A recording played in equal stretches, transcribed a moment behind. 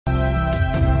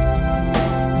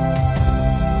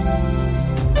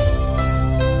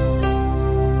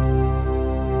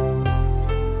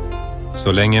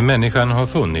Så länge människan har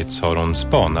funnits har hon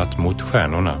spanat mot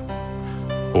stjärnorna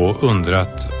och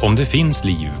undrat om det finns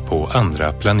liv på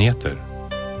andra planeter.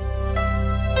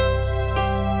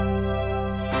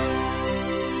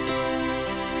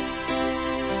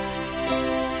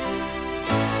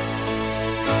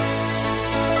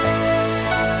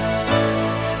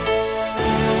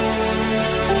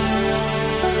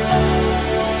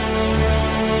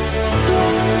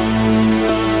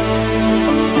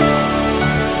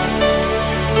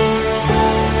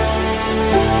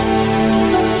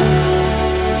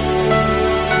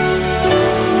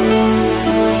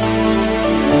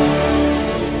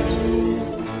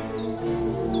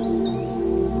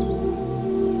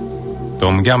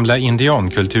 De gamla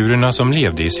indiankulturerna som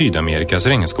levde i Sydamerikas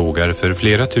regnskogar för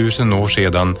flera tusen år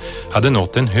sedan hade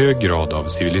nått en hög grad av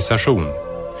civilisation.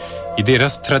 I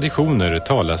deras traditioner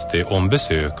talas det om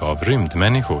besök av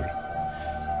rymdmänniskor.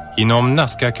 Inom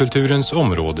Nazca-kulturens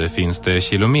område finns det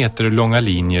kilometerlånga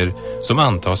linjer som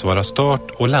antas vara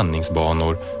start- och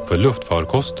landningsbanor för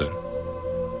luftfarkoster.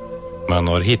 Man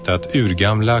har hittat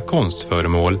urgamla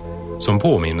konstföremål som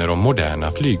påminner om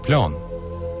moderna flygplan.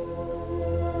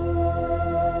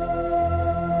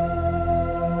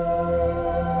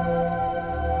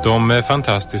 De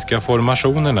fantastiska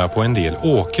formationerna på en del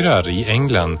åkrar i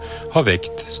England har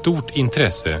väckt stort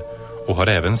intresse och har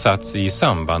även satts i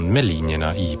samband med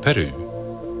linjerna i Peru.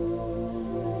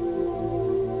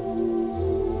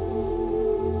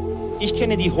 Ich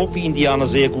kenne die Hopi-Indianer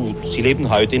sehr gut. Sie leben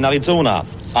heute in Arizona.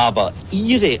 Aber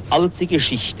ihre alte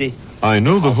Geschichte... I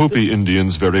know the Hopi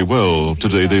Indians very well.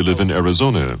 Today they live in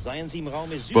Arizona.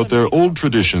 But their old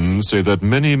traditions say that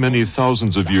many, many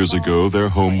thousands of years ago their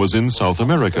home was in South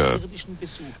America,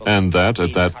 and that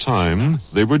at that time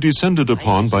they were descended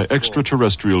upon by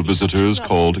extraterrestrial visitors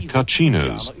called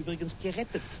Kachinas.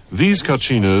 These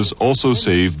Kachinas also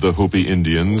saved the Hopi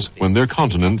Indians when their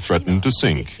continent threatened to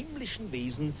sink.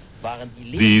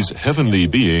 These heavenly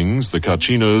beings, the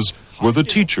Kachinas, were the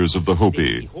teachers of the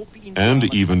Hopi. And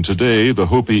even today, the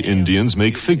Hopi Indians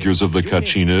make figures of the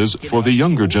Kachinas for the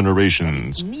younger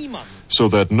generations, so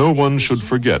that no one should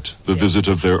forget the visit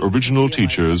of their original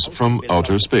teachers from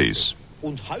outer space.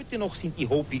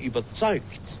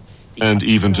 And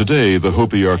even today, the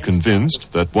Hopi are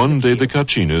convinced that one day the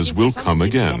Kachinas will come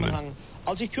again.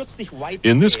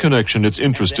 In this connection, it's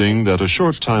interesting that a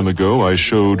short time ago I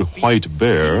showed White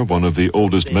Bear, one of the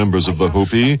oldest members of the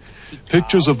Hopi,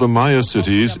 pictures of the Maya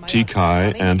cities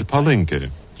Tikal and Palenque.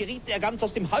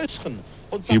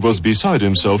 He was beside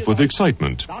himself with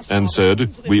excitement and said,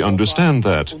 "We understand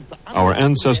that. Our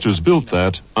ancestors built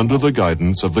that under the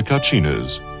guidance of the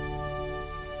Kachinas."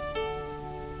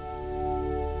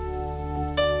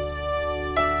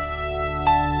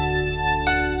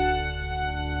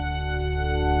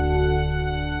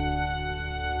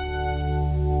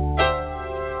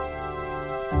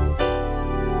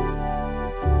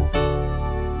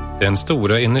 Den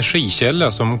stora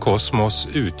energikälla som kosmos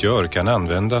utgör kan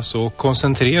användas och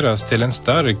koncentreras till en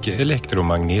stark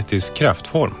elektromagnetisk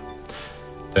kraftform.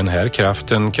 Den här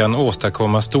kraften kan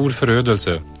åstadkomma stor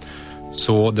förödelse,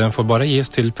 så den får bara ges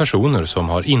till personer som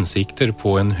har insikter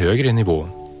på en högre nivå.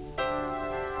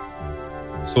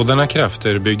 Sådana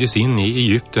krafter byggdes in i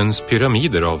Egyptens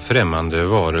pyramider av främmande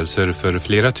varelser för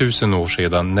flera tusen år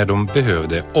sedan när de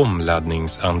behövde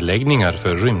omladdningsanläggningar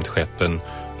för rymdskeppen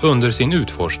under sin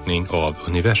utforskning av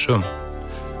universum.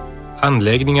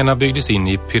 Anläggningarna byggdes in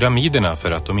i pyramiderna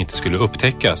för att de inte skulle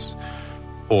upptäckas,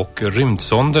 och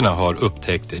rymdsonderna har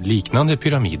upptäckt liknande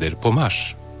pyramider på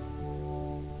Mars.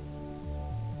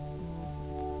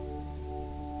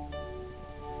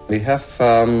 We have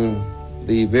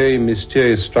the very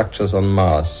mysterious structures on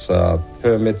Mars,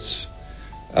 pyramids,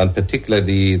 and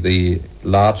particularly the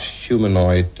large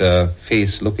humanoid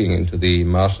face looking into the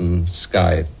Martian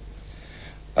sky.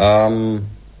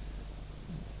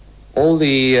 All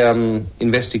the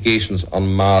investigations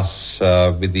on Mars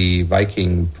with the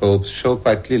Viking probes show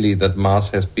quite clearly that Mars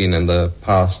has been in the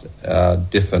past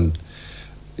different.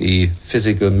 The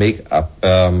physical makeup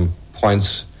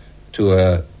points to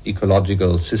a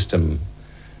ecological system.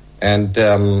 And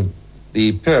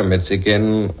the pyramids,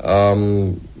 again,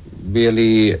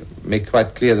 really make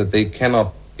quite clear that they cannot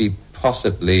be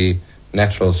possibly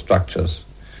natural structures.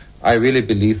 I really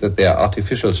believe that they are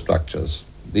artificial structures.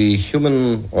 The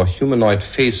human or humanoid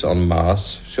face on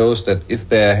Mars shows that if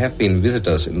there have been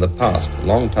visitors in the past, a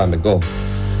long time ago,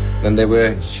 then they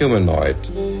were humanoid.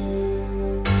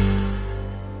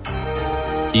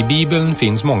 I Bibeln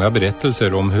finns många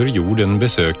berättelser om hur jorden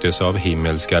besöktes av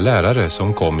himmelska lärare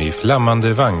som kom i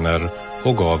flammande vagnar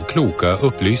och gav kloka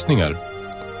upplysningar.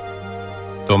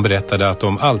 De berättade att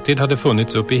de alltid hade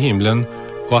funnits upp i himlen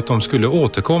och att de skulle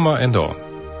återkomma en dag.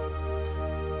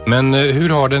 Men hur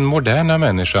har den moderna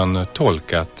människan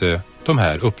tolkat de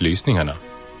här upplysningarna?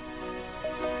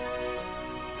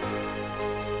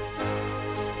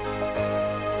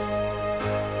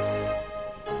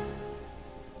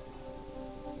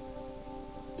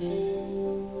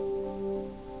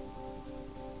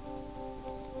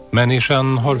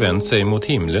 Människan har vänt sig mot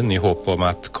himlen i hopp om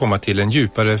att komma till en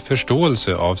djupare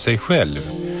förståelse av sig själv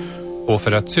och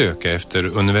för att söka efter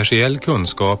universell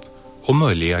kunskap och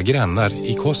möjliga grannar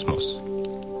i kosmos.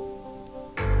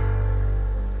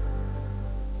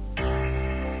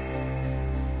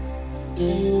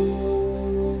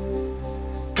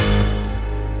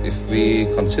 If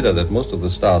we consider that most of the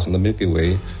stars in the Milky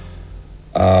Way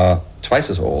are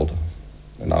twice as old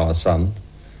than our sun,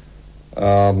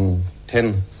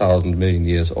 10,000 million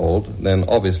years old, then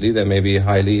obviously there may be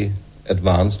highly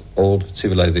advanced old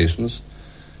civilizations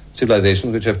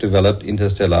which have developed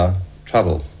interstellar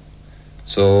travel.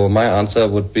 So my answer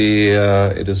would be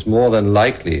it is more than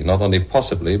likely, not only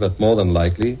possibly, but more than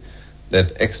likely,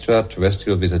 that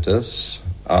extraterrestrial visitors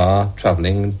are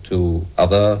traveling to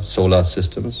other solar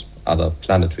systems, other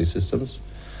planetary systems.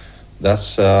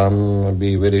 Thus,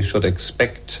 we really should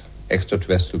expect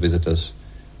extraterrestrial visitors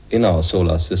in our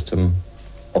solar system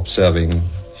observing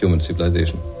human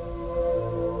civilization.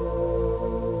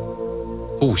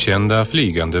 Okända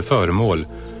flygande föremål,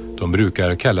 de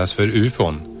brukar kallas för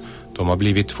UFOn. De har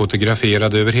blivit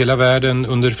fotograferade över hela världen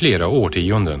under flera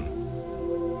årtionden.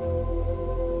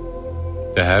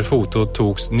 Det här fotot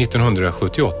togs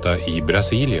 1978 i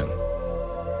Brasilien.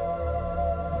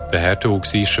 Det här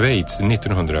togs i Schweiz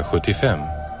 1975.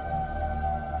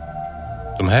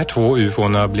 De här två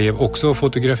UFO:na blev också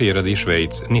fotograferade i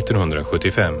Schweiz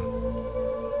 1975.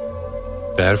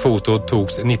 Det här fotot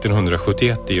togs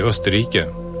 1971 i Österrike.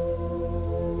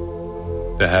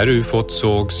 Det här UFOt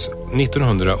sågs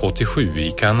 1987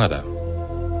 i Kanada.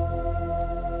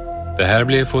 Det här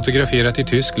blev fotograferat i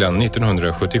Tyskland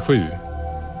 1977.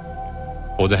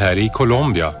 Och det här i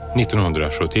Colombia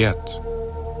 1971.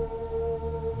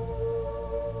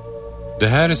 Det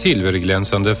här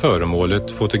silverglänsande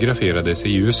föremålet fotograferades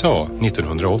i USA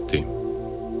 1980.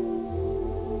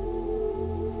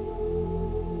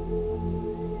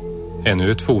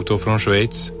 Ännu ett foto från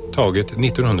Schweiz taget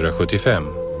 1975.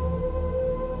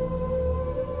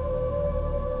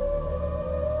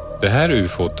 Det här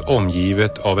UFOt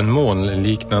omgivet av en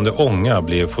molnliknande ånga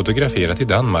blev fotograferat i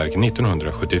Danmark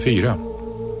 1974.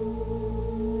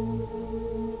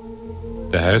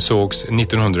 Det här sågs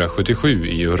 1977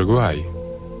 i Uruguay.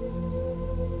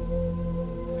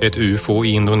 Ett UFO i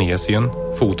Indonesien,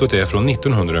 fotot är från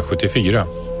 1974.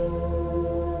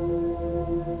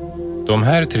 De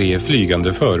här tre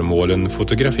flygande föremålen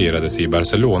fotograferades i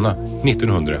Barcelona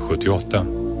 1978.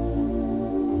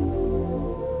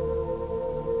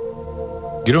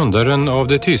 Grundaren av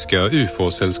det tyska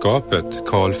UFO-sällskapet,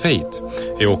 Carl Feit,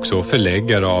 är också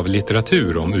förläggare av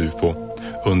litteratur om UFO.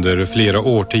 Under flera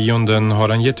årtionden har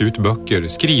han gett ut böcker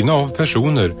skrivna av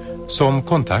personer som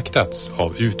kontaktats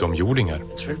av utomjordingar.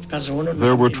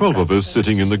 There were 12 of us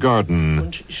sitting in the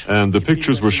garden, and the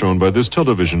pictures were shown by this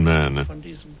television man.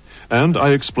 And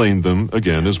I explained them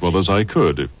again as well as I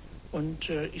could.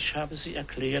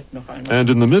 And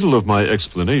in the middle of my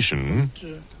explanation,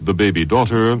 the baby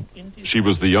daughter, she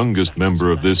was the youngest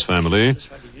member of this family,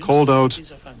 called out,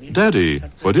 "Daddy,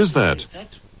 what is that?"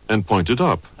 and pointed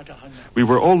up. We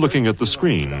were all looking at the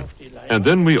screen, and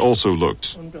then we also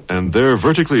looked. And there,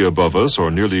 vertically above us,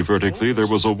 or nearly vertically, there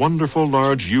was a wonderful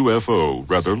large UFO,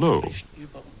 rather low.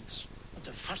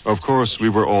 Of course, we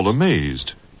were all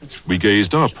amazed. We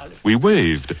gazed up, we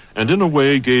waved, and in a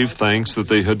way gave thanks that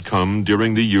they had come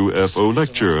during the UFO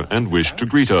lecture and wished to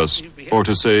greet us, or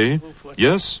to say,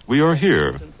 "Yes, we are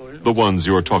here, the ones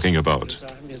you're talking about."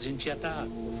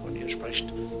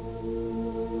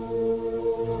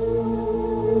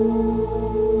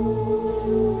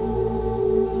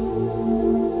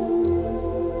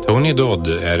 Tony Dodd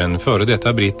är en före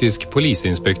detta brittisk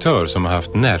polisinspektör som har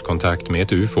haft närkontakt med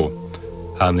ett UFO.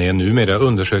 Han är numera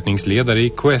undersökningsledare i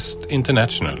Quest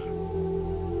International.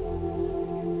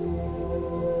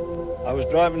 I was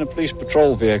driving a police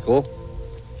patrol vehicle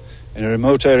in a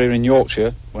remote area in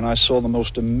Yorkshire when I saw the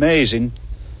most amazing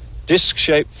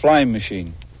disc-shaped flying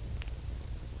machine.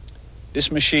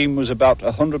 This machine was about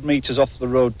 100 meters off the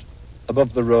road,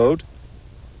 above the road.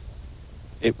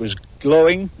 It was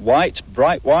glowing white,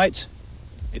 bright white.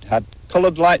 It had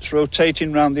coloured lights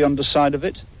rotating round the underside of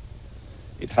it.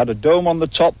 It had a dome on the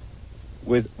top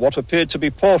with what appeared to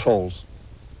be portholes.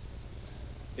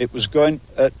 It was going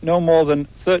at no more than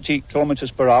 30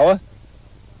 kilometers per hour.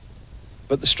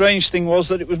 But the strange thing was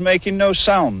that it was making no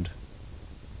sound.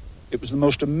 It was the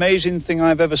most amazing thing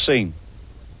I've ever seen.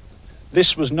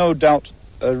 This was no doubt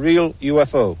a real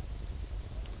UFO.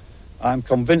 I'm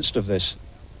convinced of this.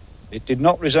 It did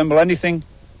not resemble anything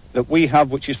that we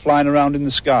have which is flying around in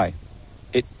the sky.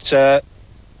 It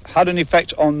had an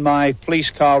effect on my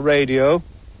police car radio.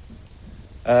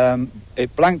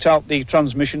 It blanked out the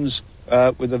transmissions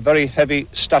with a very heavy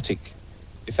static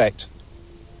effect.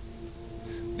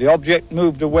 The object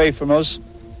moved away from us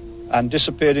and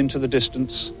disappeared into the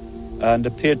distance and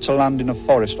appeared to land in a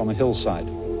forest on a hillside.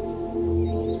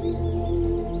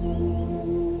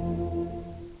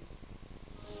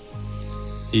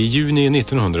 I juni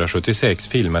 1976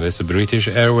 filmades British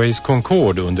Airways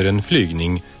Concorde under en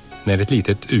flygning när ett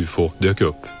litet UFO dök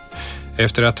upp.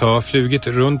 Efter att ha flugit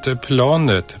runt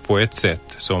planet på ett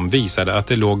sätt som visade att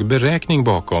det låg beräkning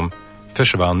bakom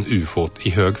försvann UFOt i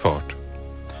hög fart.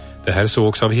 Det här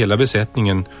sågs av hela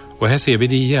besättningen och här ser vi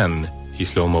det igen i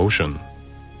slow motion.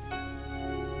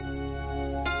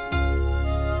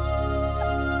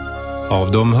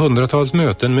 Av de hundratals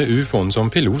möten med UFOn som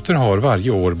piloter har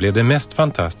varje år blev det mest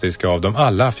fantastiska av dem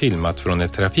alla filmat från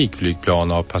ett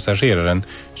trafikflygplan av passageraren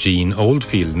Gene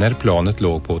Oldfield när planet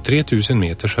låg på 3000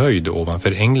 meters höjd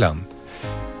ovanför England.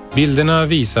 Bilderna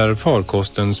visar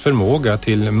farkostens förmåga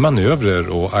till manövrer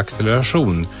och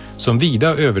acceleration som vida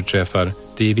överträffar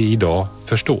det vi idag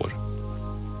förstår.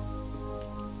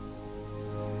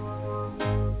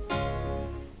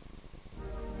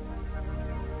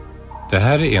 Det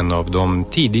här är en av de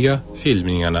tidiga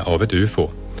filmningarna av ett UFO.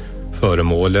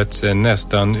 Föremålets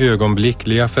nästan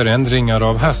ögonblickliga förändringar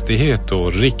av hastighet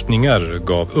och riktningar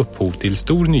gav upphov till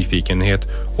stor nyfikenhet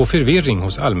och förvirring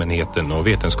hos allmänheten och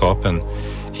vetenskapen.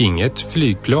 Inget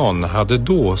flygplan hade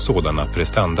då sådana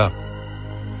prestanda.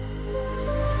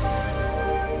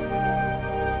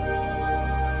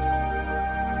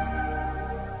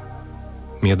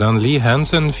 Medan Lee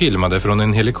Hansen filmade från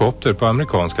en helikopter på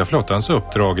amerikanska flottans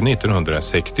uppdrag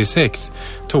 1966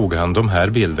 tog han de här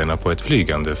bilderna på ett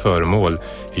flygande föremål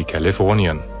i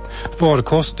Kalifornien.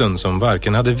 Farkosten, som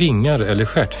varken hade vingar eller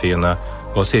stjärtfena,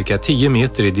 var cirka 10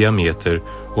 meter i diameter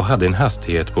och hade en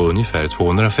hastighet på ungefär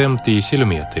 250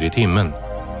 kilometer i timmen.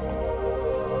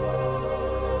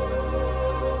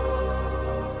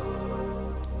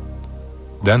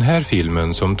 Den här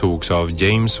filmen, som togs av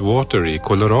James Water i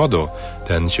Colorado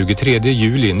den 23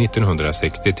 juli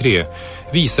 1963,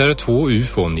 visar 2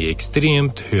 UFOn i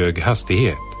extremt hög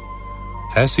hastighet.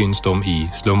 Här syns de i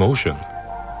slow motion.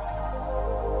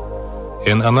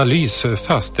 En analys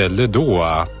fastställde då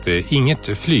att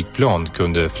inget flygplan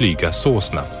kunde flyga så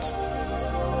snabbt.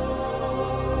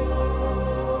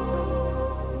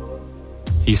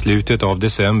 I slutet av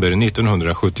december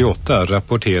 1978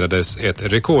 rapporterades ett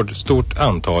rekordstort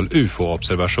antal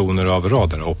UFO-observationer av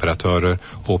radaroperatörer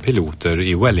och piloter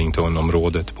i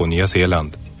Wellington-området på Nya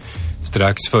Zeeland.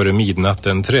 Strax före midnatt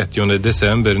den 30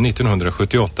 december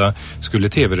 1978 skulle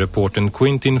tv-reportern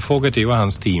Quentin Fogarty och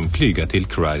hans team flyga till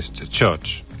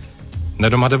Christchurch. När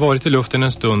de hade varit i luften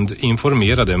en stund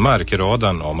informerade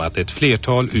markradarn om att ett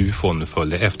flertal UFOn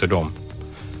följde efter dem.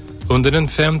 Under den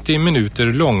 50 minuter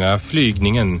långa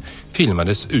flygningen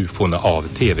filmades UFOna av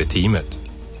tv-teamet.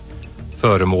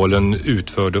 Föremålen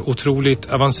utförde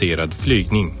otroligt avancerad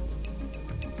flygning.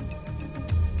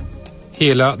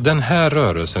 Hela den här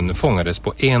rörelsen fångades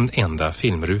på en enda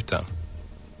filmruta.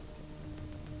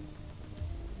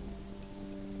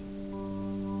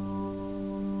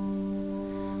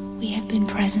 We have been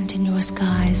present in your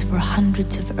skies for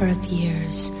hundreds of Earth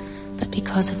years, but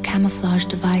because of camouflage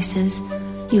devices,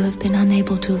 you have been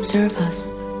unable to observe us.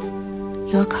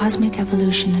 Your cosmic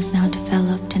evolution has now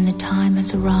developed and the time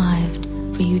has arrived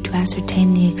for you to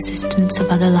ascertain the existence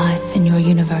of other life in your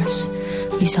universe,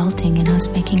 resulting in us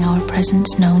making our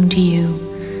presence known to you.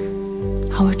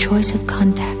 Our choice of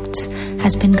contacts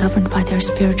has been governed by their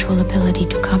spiritual ability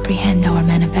to comprehend our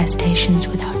manifestations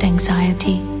without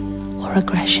anxiety or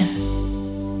aggression.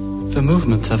 The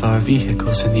movements of our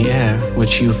vehicles in the air,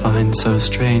 which you find so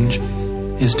strange,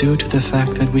 is due to the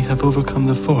fact that we have overcome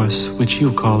the force which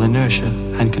you call inertia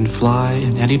and can fly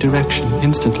in any direction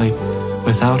instantly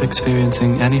without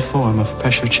experiencing any form of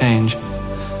pressure change.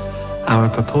 Our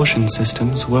propulsion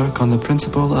systems work on the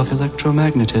principle of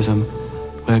electromagnetism,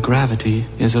 where gravity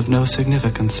is of no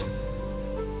significance.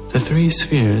 The 3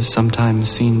 spheres sometimes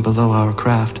seen below our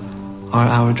craft are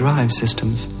our drive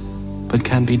systems, but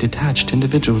can be detached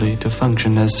individually to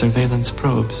function as surveillance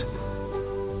probes.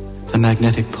 The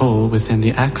magnetic pole within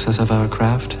the axis of our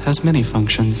craft has many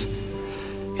functions.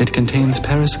 It contains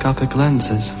periscopic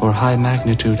lenses for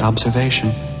high-magnitude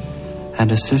observation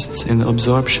and assists in the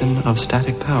absorption of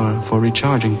static power for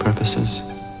recharging purposes.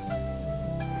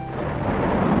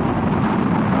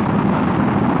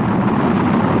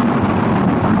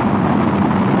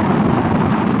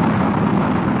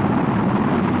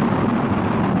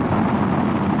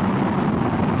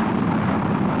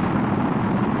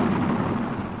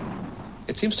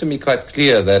 It seems to me quite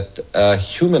clear that a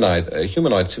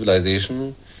humanoid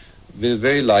civilization will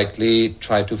very likely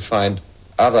try to find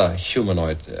other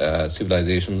humanoid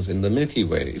civilizations in the Milky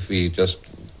Way, if we just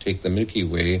take the Milky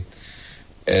Way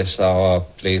as our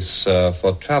place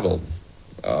for travel.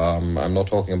 I'm not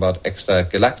talking about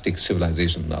extragalactic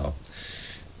civilization now.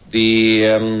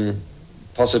 The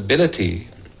possibility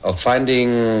of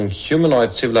finding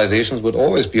humanoid civilizations would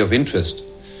always be of interest.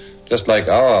 Just like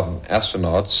our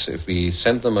astronauts, if we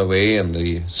send them away in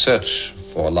the search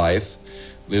for life,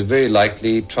 will very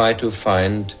likely try to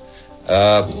find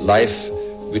life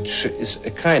which is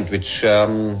a kind which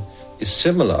is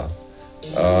similar.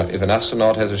 If an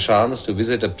astronaut has a chance to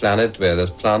visit a planet where there's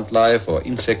plant life or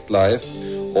insect life,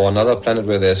 or another planet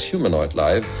where there's humanoid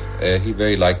life, he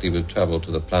very likely will travel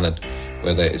to the planet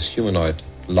where there is humanoid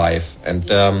life. And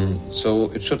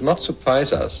so it should not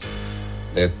surprise us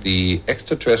that the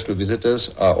extraterrestrial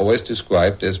visitors are always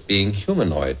described as being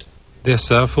humanoid.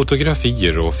 Dessa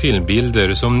fotografier och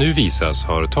filmbilder som nu visas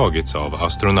har tagits av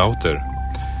astronauter.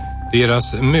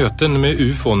 Deras möten med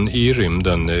UFOn i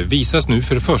rymden visas nu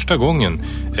för första gången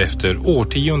efter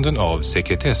årtionden av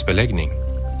sekretessbeläggning.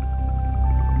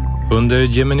 Under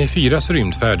Gemini 4s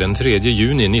rymdfärd den 3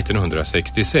 juni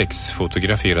 1966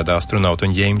 fotograferade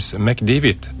astronauten James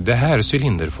McDivitt det här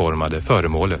cylinderformade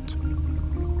föremålet.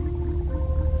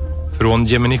 Från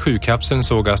Gemini 7-kapseln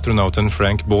såg astronauten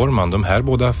Frank Borman de här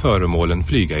båda föremålen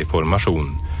flyga i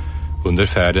formation. Under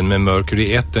färden med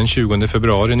Mercury 1 den 20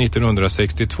 februari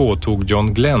 1962 tog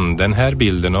John Glenn den här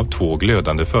bilden av två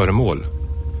glödande föremål.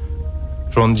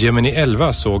 Från Gemini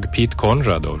 11 såg Pete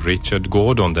Conrad och Richard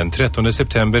Gordon den 13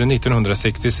 september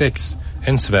 1966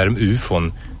 en svärm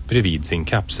UFOn bredvid sin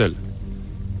kapsel.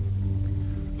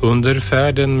 Under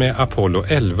färden med Apollo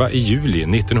 11 i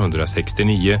juli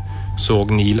 1969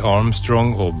 såg Neil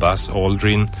Armstrong och Buzz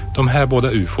Aldrin de här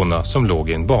båda UFOna som låg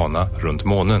i en bana runt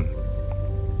månen.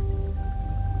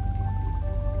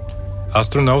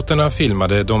 Astronauterna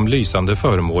filmade de lysande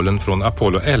föremålen från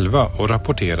Apollo 11 och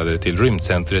rapporterade till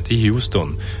rymdcentret i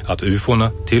Houston att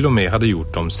UFOna till och med hade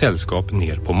gjort dem sällskap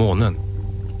ner på månen.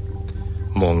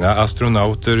 Många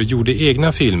astronauter gjorde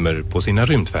egna filmer på sina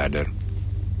rymdfärder.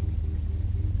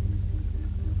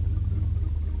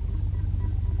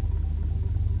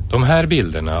 De här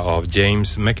bilderna av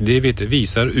James McDivitt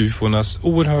visar UFOnas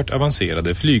oerhört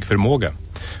avancerade flygförmåga.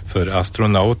 För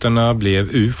astronauterna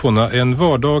blev UFOna en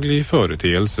vardaglig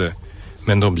företeelse,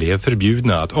 men de blev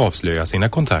förbjudna att avslöja sina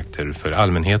kontakter för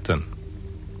allmänheten.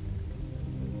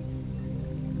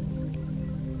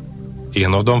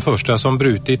 En av de första som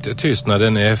brutit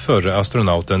tystnaden är förre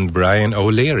astronauten Brian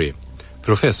O'Leary,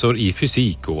 professor i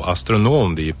fysik och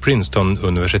astronom vid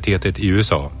Princeton-universitetet i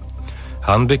USA.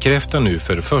 Han bekräftar nu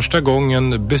för första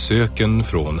gången besöken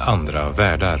från andra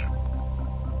världar.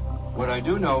 What I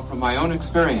do know from my own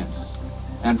experience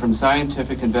and from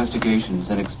scientific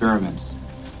investigations and experiments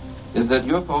is that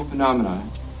UFO phenomena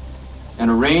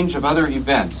and a range of other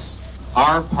events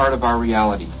are part of our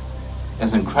reality,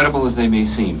 as incredible as they may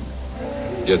seem.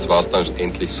 Jetzt war es dann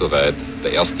endlich soweit.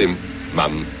 Der erste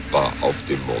Mann war auf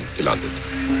dem Mond gelandet.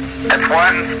 It's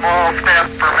one small step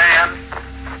for man,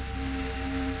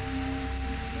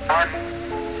 one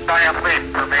giant leap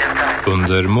for mankind.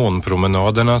 Under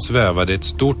månpromenaderna svävade ett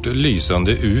stort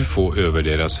lysande UFO över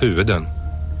deras huvuden.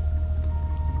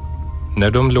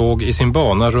 När de låg i sin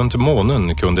bana runt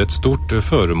månen kunde ett stort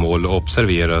föremål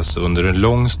observeras under en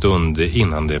lång stund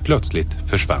innan det plötsligt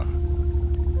försvann.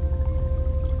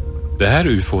 Det här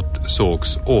UFOt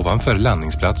sågs ovanför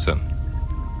landningsplatsen.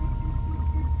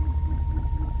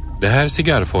 Det här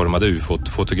cigarrformade UFOt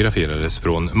fotograferades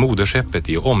från moderskeppet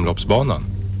i omloppsbanan.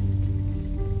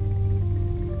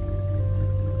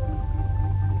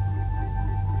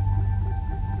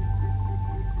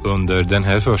 Under den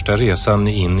här första resan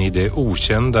in i det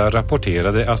okända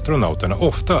rapporterade astronauterna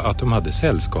ofta att de hade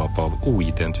sällskap av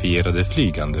oidentifierade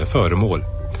flygande föremål.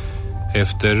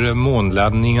 Efter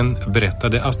månladdningen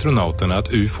berättade astronauterna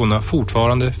att UFOna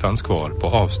fortfarande fanns kvar på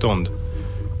avstånd.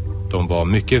 De var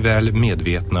mycket väl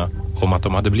medvetna om att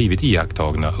de hade blivit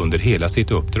iakttagna under hela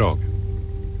sitt uppdrag.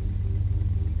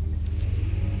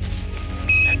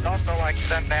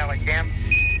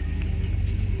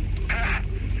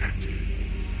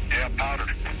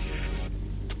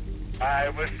 I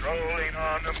was strolling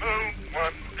on the moon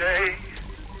one day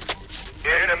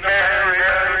in a merry,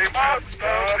 merry month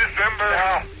of December.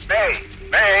 Now,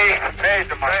 May's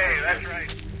the month. May, that's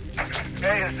right.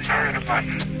 May is the year of the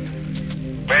month.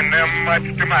 When much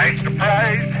to my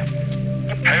surprise,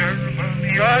 a pair of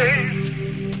lovely eyes.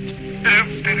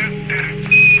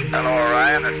 Hello,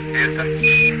 Ryan, it's Houston.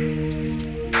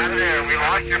 Hi there, we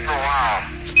lost you for a while.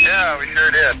 Yeah, we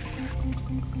sure did.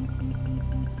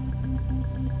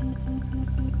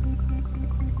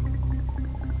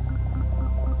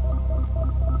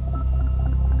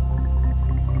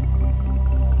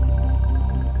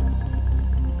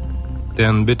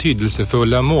 Den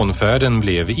betydelsefulla månfärden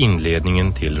blev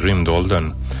inledningen till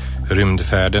rymdåldern.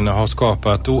 Rymdfärderna har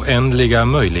skapat oändliga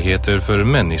möjligheter för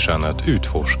människan att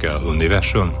utforska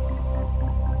universum.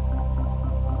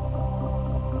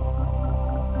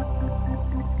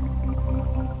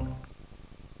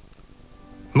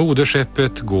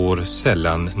 Moderskeppet går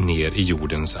sällan ner i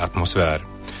jordens atmosfär.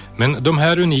 Men de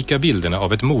här unika bilderna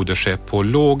av ett moderskepp på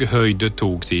låg höjd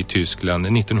togs i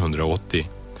Tyskland 1980.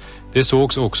 Det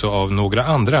sågs också av några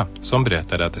andra som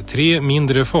berättade att 3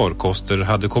 mindre farkoster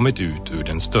hade kommit ut ur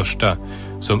den största,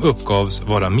 som uppgavs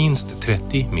vara minst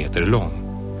 30 meter lång.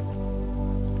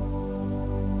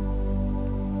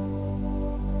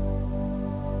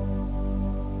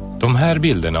 De här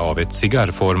bilderna av ett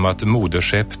cigarrformat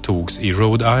moderskepp togs i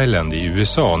Rhode Island i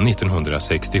USA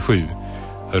 1967.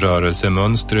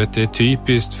 Rörelsemönstret är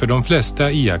typiskt för de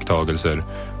flesta iakttagelser.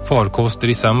 Farkoster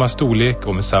i samma storlek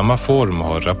och med samma form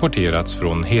har rapporterats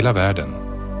från hela världen.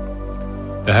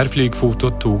 Det här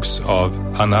flygfotot togs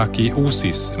av Anaki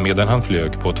Osis medan han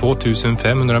flög på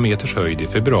 2500 meters höjd i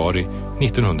februari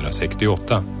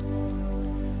 1968.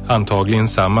 Antagligen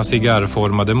samma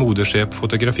cigarrformade moderskepp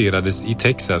fotograferades i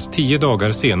Texas 10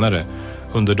 dagar senare.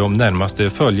 Under de närmaste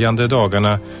följande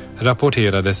dagarna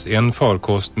rapporterades en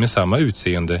farkost med samma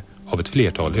utseende av ett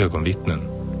flertal ögonvittnen.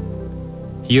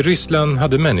 I Ryssland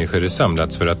hade människor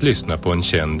samlats för att lyssna på en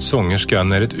känd sångerska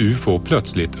när ett UFO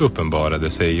plötsligt uppenbarade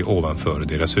sig ovanför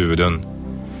deras huvuden.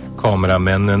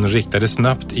 Kameramännen riktade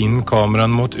snabbt in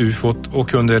kameran mot UFOt och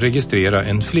kunde registrera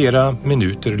en flera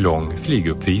minuter lång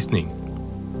flyguppvisning.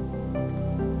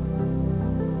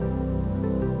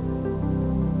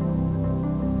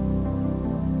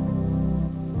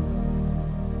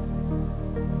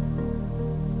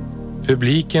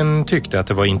 Publiken tyckte att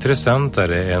det var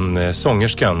intressantare än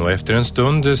sångerskan och efter en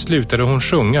stund slutade hon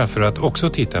sjunga för att också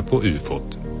titta på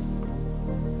UFOt.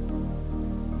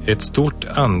 Ett stort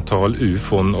antal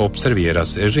UFOn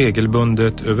observeras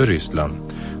regelbundet över Ryssland.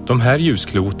 De här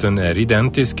ljuskloten är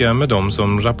identiska med de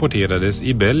som rapporterades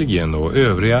i Belgien och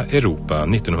övriga Europa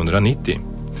 1990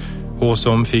 och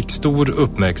som fick stor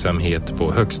uppmärksamhet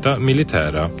på högsta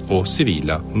militära och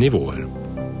civila nivåer.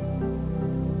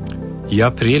 I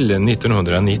april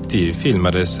 1990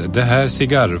 filmades det här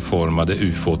cigarrformade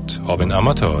UFOt av en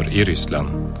amatör i Ryssland.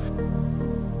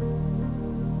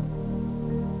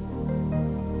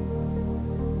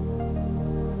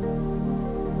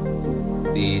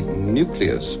 The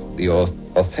nucleus, the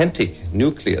authentic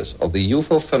nucleus of the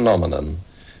UFO phenomenon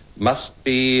must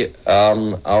be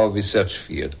our research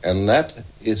field, and that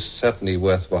is certainly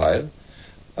worthwhile.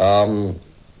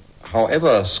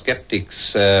 However,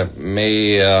 skeptics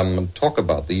may talk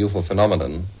about the UFO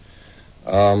phenomenon,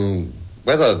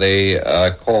 whether they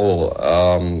call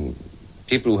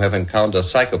people who have encountered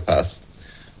psychopaths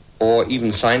or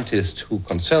even scientists who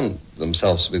concern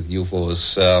themselves with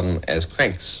UFOs as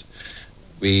cranks,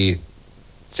 we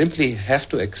simply have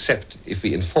to accept, if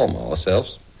we inform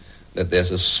ourselves, that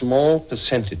there's a small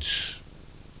percentage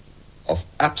of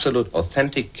absolute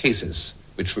authentic cases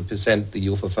which represent the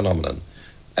UFO phenomenon.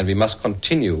 And we must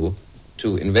continue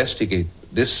to investigate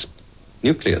this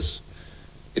nucleus.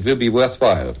 It will be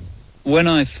worthwhile. When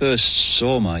I first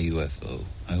saw my UFO,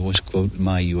 I always quote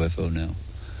my UFO now,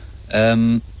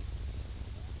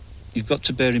 you've got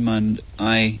to bear in mind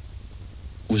I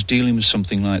was dealing with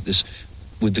something like this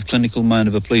with the clinical mind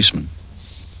of a policeman.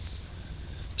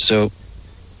 So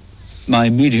my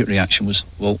immediate reaction was,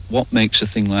 well, what makes a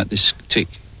thing like this tick?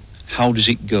 How does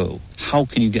it go? How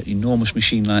can you get an enormous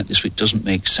machine like this which doesn't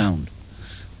make sound?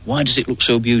 Why does it look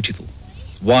so beautiful?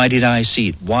 Why did I see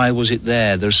it? Why was it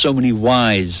there? There are so many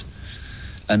whys.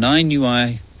 And I knew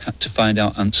I had to find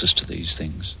out answers to these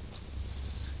things.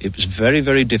 It was very,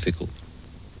 very difficult.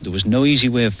 There was no easy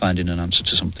way of finding an answer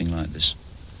to something like this.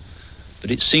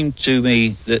 But it seemed to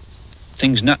me that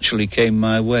things naturally came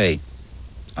my way.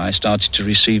 I started to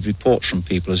receive reports from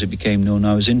people as it became known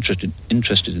I was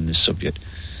interested in this subject.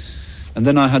 And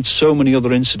then I had so many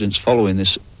other incidents following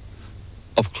this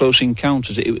of close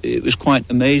encounters. It was quite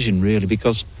amazing, really,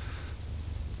 because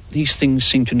these things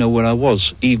seemed to know where I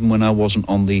was, even when I wasn't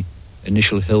on the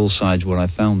initial hillsides where I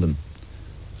found them.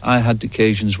 I had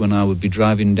occasions when I would be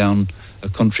driving down a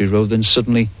country road, then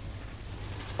suddenly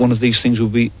one of these things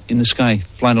would be in the sky,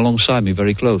 flying alongside me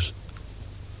very close.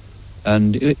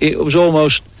 And it was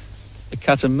almost a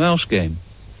cat and mouse game.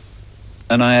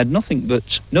 And I had nothing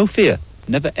but no fear,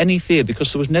 never any fear,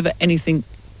 because there was never anything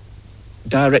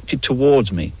directed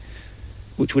towards me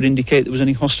which would indicate there was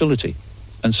any hostility.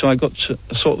 And so I got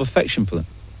a sort of affection for them.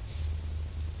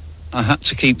 I had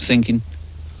to keep thinking,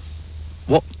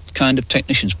 what kind of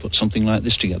technicians put something like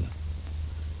this together?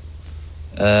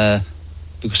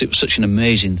 Because it was such an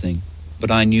amazing thing. But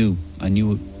I knew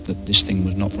that this thing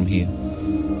was not from here.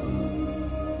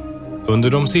 Under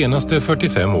de senaste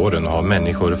 45 åren har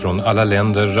människor från alla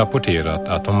länder rapporterat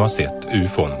att de har sett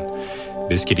UFOn.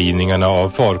 Beskrivningarna av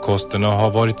farkosterna har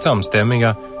varit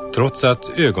samstämmiga trots att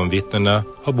ögonvittnena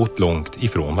har bott långt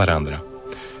ifrån varandra.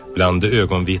 Bland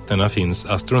ögonvittnena finns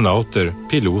astronauter,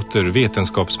 piloter,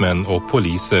 vetenskapsmän och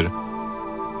poliser.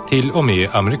 Till och med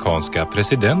amerikanska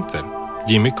presidenter,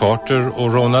 Jimmy Carter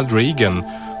och Ronald Reagan,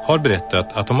 har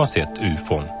berättat att de har sett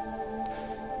UFOn.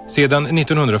 Sedan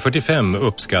 1945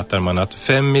 uppskattar man att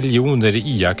 5 miljoner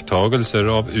iakttagelser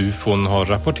av UFOn har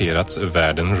rapporterats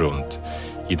världen runt.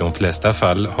 I de flesta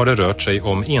fall har det rört sig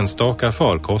om enstaka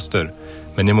farkoster,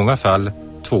 men i många fall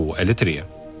 2 eller 3.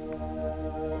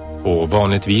 Och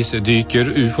vanligtvis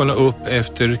dyker UFOna upp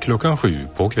efter klockan 7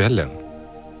 på kvällen.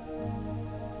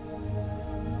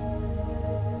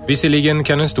 Visserligen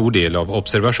kan en stor del av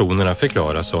observationerna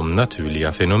förklaras som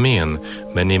naturliga fenomen,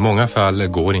 men i många fall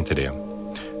går inte det.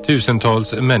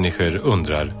 Tusentals människor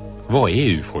undrar, vad är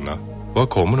UFOna? Var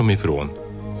kommer de ifrån?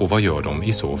 Och vad gör de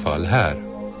i så fall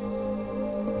här?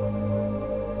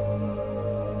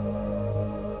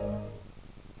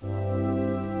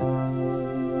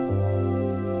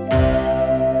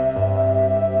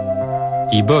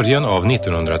 I början av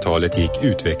 1900-talet gick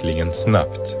utvecklingen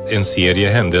snabbt. En serie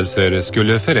händelser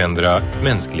skulle förändra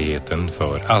mänskligheten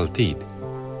för alltid.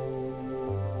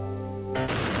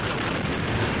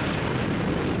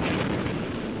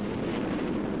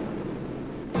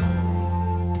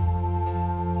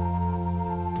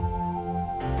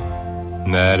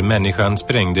 När människan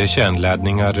sprängde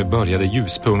kärnladdningar började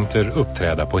ljuspunkter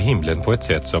uppträda på himlen på ett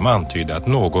sätt som antydde att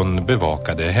någon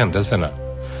bevakade händelserna.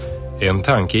 En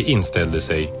tanke inställde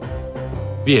sig.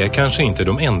 Vi är kanske inte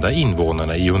de enda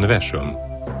invånarna i universum.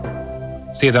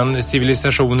 Sedan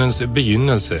civilisationens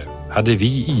begynnelse hade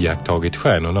vi iakttagit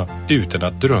stjärnorna utan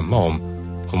att drömma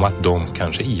om att de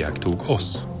kanske iakttog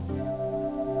oss.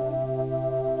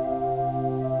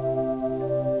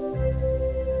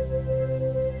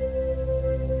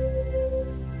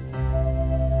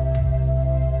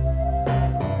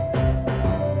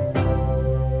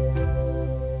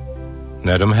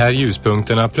 När de här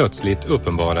ljuspunkterna plötsligt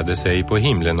uppenbarade sig på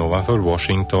himlen ovanför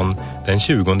Washington den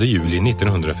 20 juli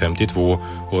 1952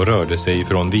 och rörde sig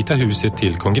från Vita huset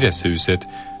till kongresshuset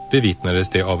bevittnades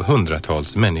det av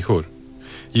hundratals människor.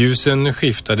 Ljusen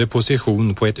skiftade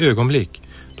position på ett ögonblick.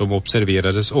 De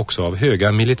observerades också av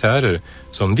höga militärer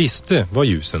som visste vad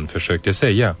ljusen försökte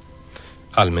säga.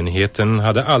 Allmänheten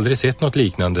hade aldrig sett något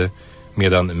liknande,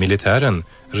 medan militären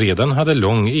redan hade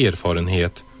lång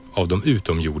erfarenhet av de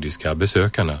utomjordiska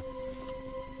besökarna.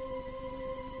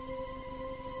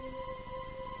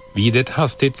 Vid ett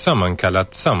hastigt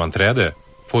sammankallat sammanträde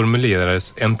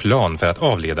formulerades en plan för att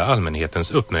avleda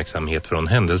allmänhetens uppmärksamhet från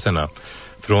händelserna.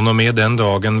 Från och med den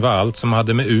dagen var allt som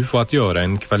hade med UFO att göra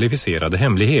en kvalificerad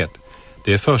hemlighet.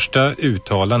 Det första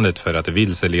uttalandet för att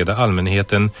vilseleda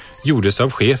allmänheten gjordes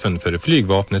av chefen för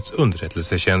flygvapnets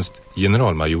underrättelsetjänst,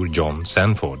 generalmajor John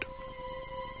Sanford.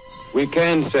 We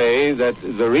can say that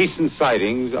the recent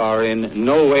sightings are in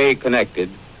no way connected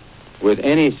with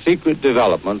any secret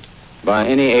development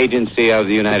by any agency of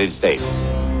the United States.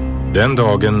 Den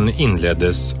dagen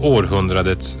inleddes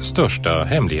århundradets största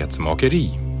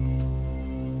hemlighetsmakeri.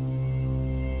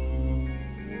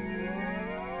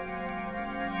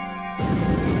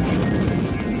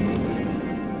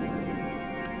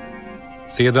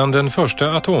 Sedan den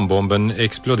första atombomben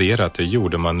exploderat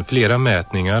gjorde man flera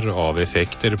mätningar av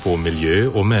effekter på miljö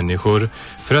och människor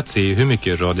för att se hur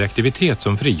mycket radioaktivitet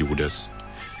som frigjordes.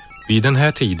 Vid den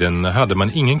här tiden hade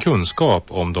man ingen kunskap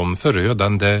om de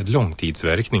förödande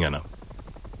långtidsverkningarna.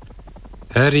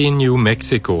 Här i New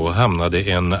Mexico hamnade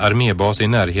en armébas i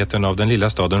närheten av den lilla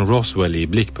staden Roswell i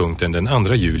blickpunkten den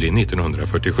 2 juli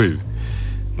 1947.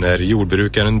 När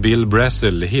jordbrukaren Bill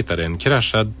Brassel hittade en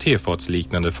kraschad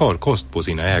tefatsliknande farkost på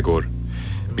sina ägor.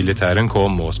 Militären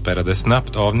kom och spärrade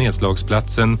snabbt av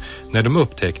nedslagsplatsen när de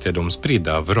upptäckte de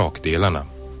spridda vrakdelarna.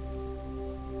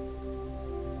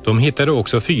 De hittade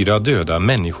också 4 döda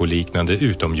människoliknande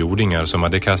utomjordingar som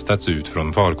hade kastats ut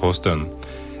från farkosten.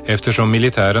 Eftersom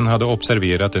militären hade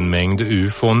observerat en mängd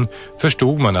UFOn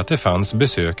förstod man att det fanns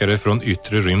besökare från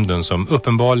yttre rymden som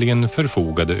uppenbarligen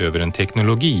förfogade över en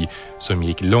teknologi som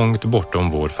gick långt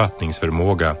bortom vår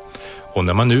fattningsförmåga. Och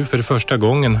när man nu för första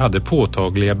gången hade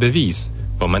påtagliga bevis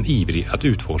var man ivrig att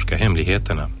utforska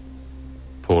hemligheterna.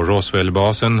 På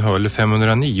Roswell-basen höll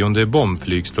 509:e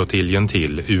bombflygflottiljen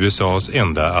till, USAs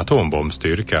enda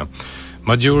atombombstyrka.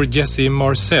 Major Jesse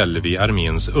Marcel vid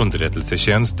arméns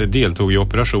underrättelsetjänst deltog i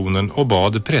operationen och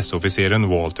bad pressofficeren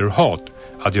Walter Hart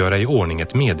att göra i ordning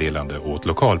ett meddelande åt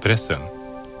lokalpressen.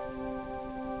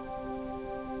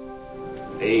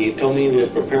 He told me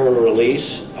to prepare a release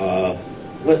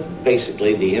with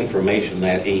basically the information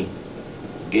that he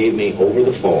gave me over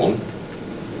the phone.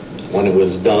 When it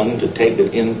was done, to take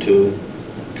it into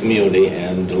community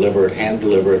and hand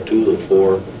deliver it to the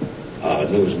 4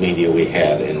 news media we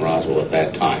had in Roswell at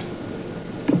that time,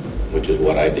 which is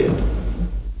what I did.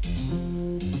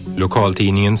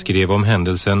 Lokaltidningen skrev om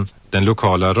händelsen. Den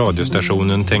lokala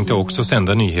radiostationen tänkte också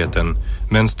sända nyheten,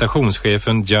 men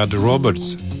stationschefen Judd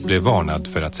Roberts blev varnad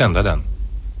för att sända den.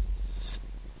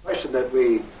 The question that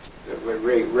we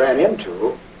ran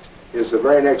into is the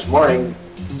very next morning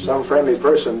some friendly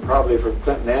person, probably from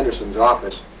Clinton Anderson's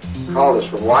office, called us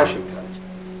from Washington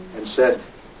and said,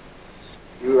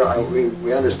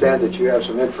 we understand that you have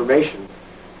some information,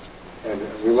 and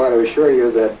we want to assure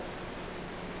you that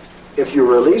if you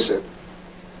release it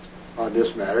on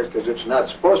this matter, because it's not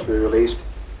supposed to be released,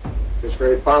 it's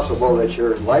very possible that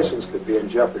your license could be in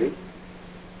jeopardy,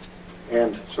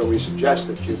 and so we suggest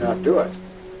that you not do it.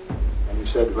 And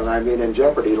he said, when I mean in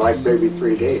jeopardy, like maybe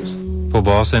 3 days. På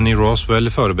basen i Roswell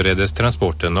förbereddes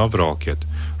transporten av vraket.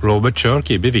 Robert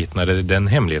Cherky bevittnade den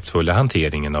hemlighetsfulla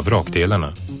hanteringen av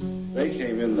vrakdelarna. They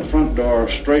came in the front door,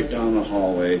 straight down the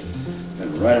hallway,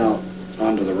 and right out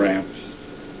onto the ramp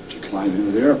to climb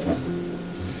into the airplane.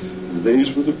 And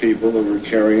these were the people that were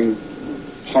carrying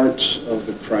parts of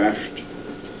the crashed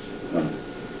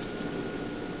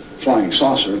flying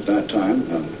saucer at that time,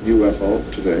 UFO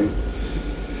today,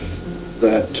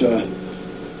 that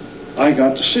I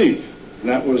got to see. And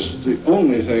that was the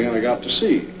only thing I got to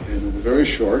see. And it was very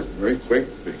short, very quick.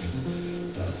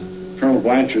 Colonel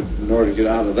Blanchard, in order to get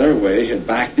out of their way, had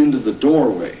backed into the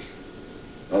doorway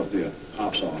of the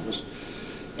ops office.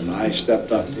 And I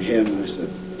stepped up to him and I said,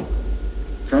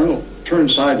 Colonel, turn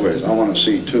sideways. I want to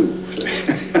see too.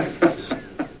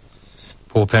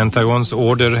 På Pentagons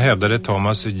order hävdade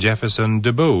Thomas Jefferson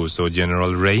DuBose och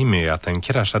General Ramey att den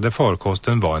kraschade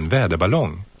farkosten var en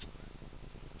väderballong.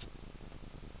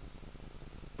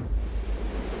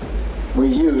 We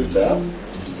used that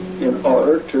in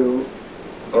order to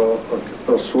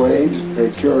persuade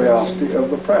the curiosity of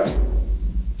the press.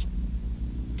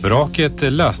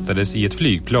 Vraket lastades i ett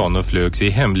flygplan och flögs i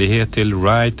hemlighet till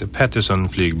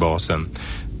Wright-Patterson-flygbasen.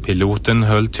 Piloten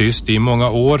höll tyst i många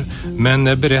år, men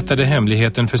berättade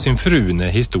hemligheten för sin fru när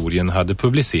historien hade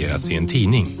publicerats i en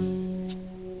tidning.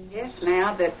 Yes,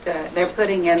 now that they're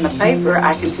putting in the paper,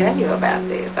 I can tell you about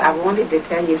this. I wanted to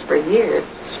tell you for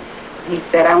years. He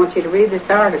said, I want you to read this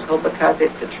article because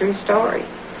it's a true story.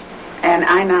 And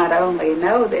I not only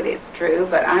know that it's true,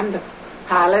 but I'm the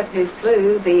pilot who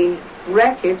flew the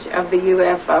wreckage of the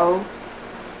UFO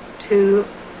to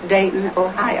Dayton,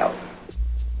 Ohio.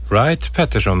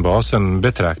 Wright-Patterson-basen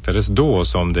betraktades då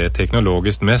som det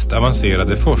teknologiskt mest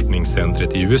avancerade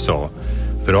forskningscentret i USA.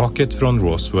 Vraket från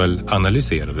Roswell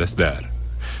analyserades där.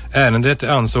 Ärendet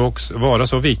ansågs vara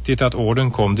så viktigt att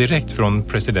ordern kom direkt från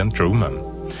president Truman.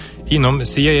 Inom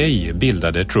CIA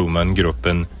bildade Truman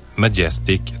gruppen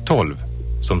Majestic 12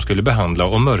 som skulle behandla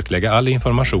och mörklägga all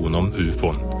information om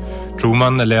UFOn.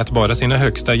 Truman lät bara sina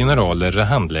högsta generaler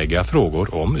handlägga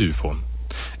frågor om UFOn.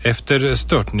 Efter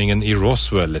störtningen i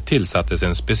Roswell tillsattes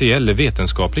en speciell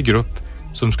vetenskaplig grupp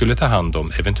som skulle ta hand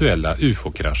om eventuella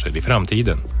UFO-krascher i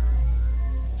framtiden.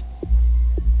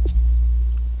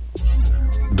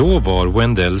 Då var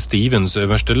Wendell Stevens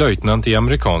överstelöjtnant i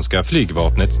amerikanska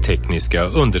flygvapnets tekniska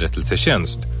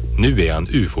underrättelsetjänst. Nu är han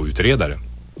UFO-utredare.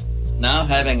 Now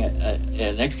having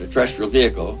an extraterrestrial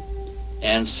vehicle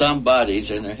and some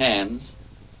bodies in their hands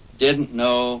didn't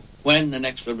know when the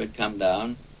next one would come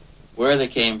down, where they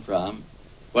came from,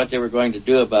 what they were going to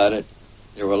do about it.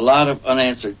 There were a lot of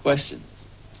unanswered questions.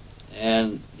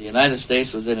 And the United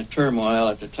States was in a turmoil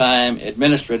at the time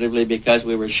administratively because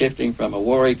we were shifting from a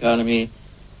war economy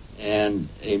and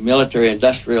a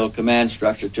military-industrial command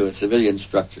structure to a civilian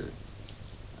structure.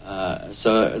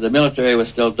 So the military was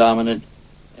still dominant,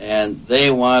 and they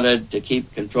wanted to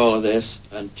keep control of this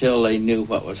until they knew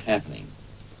what was happening.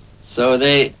 So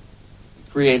they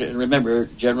created, and remember,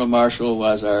 General Marshall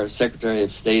was our Secretary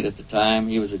of State at the time.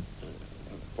 He was a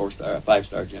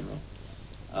 5-star general.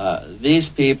 These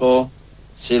people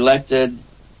selected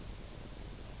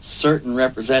certain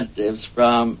representatives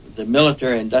from the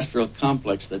military-industrial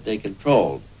complex that they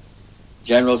controlled,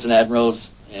 generals and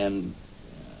admirals and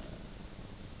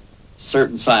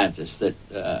certain scientists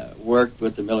that worked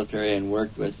with the military and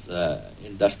worked with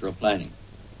industrial planning.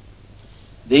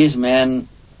 These men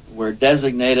were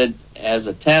designated as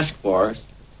a task force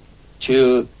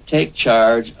to take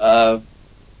charge of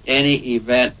any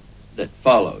event that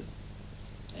followed.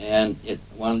 And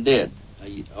one did.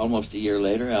 Almost a year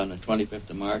later, on the 25th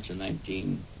of March of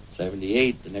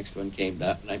 1978, the next one came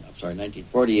down,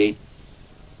 1948,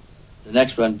 the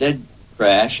next one did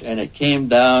crash, and it came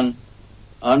down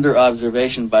under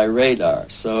observation by radar,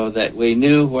 so that we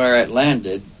knew where it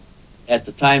landed at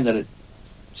the time that it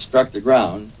struck the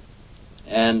ground,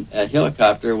 and a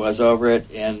helicopter was over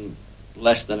it in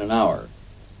less than an hour.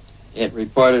 It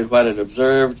reported what it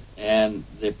observed, and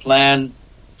the plan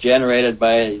generated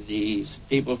by these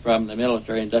people from the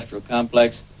military-industrial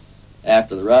complex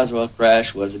after the Roswell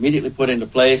crash was immediately put into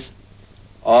place.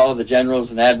 All of the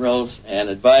generals and admirals and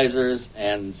advisors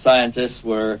and scientists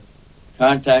were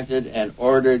contacted and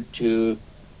ordered to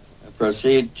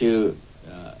proceed to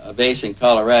a base in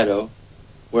Colorado,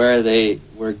 where they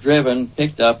were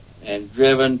picked up and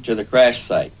driven to the crash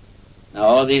site. Now,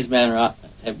 all of these men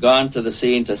have gone to the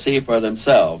scene to see for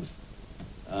themselves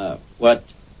what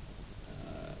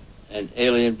an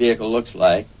alien vehicle looks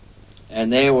like,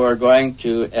 and they were going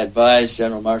to advise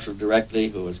General Marshall directly,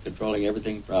 who was controlling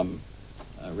everything from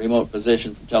remote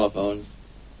position from telephones,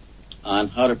 on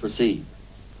how to proceed.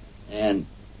 And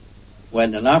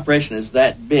when an operation is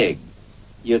that big,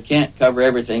 you can't cover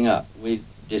everything up. We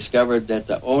discovered that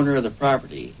the owner of the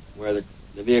property where the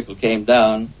vehicle came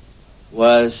down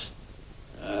was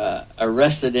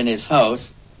arrested in his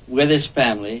house with his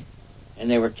family, and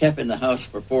they were kept in the house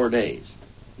for 4 days,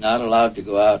 not allowed to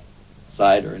go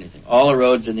outside or anything. All the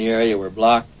roads in the area were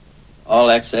blocked.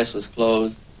 All access was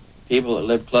closed. People that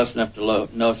lived close enough to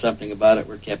know something about it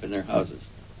were kept in their houses.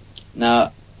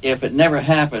 Now, if it never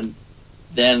happened,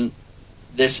 then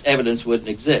this evidence wouldn't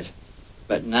exist.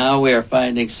 But now we are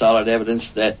finding solid evidence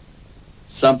that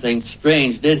something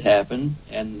strange did happen,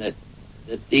 and that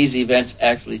these events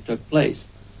actually took place.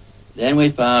 Then we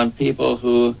found people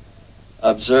who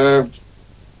observed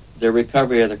the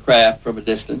recovery of the craft from a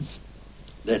distance,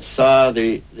 that saw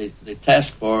the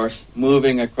task force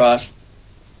moving across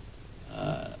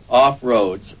off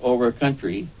roads over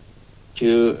country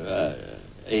to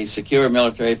a secure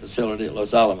military facility at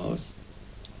Los Alamos.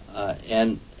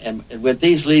 And with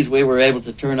these leads, we were able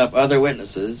to turn up other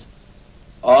witnesses,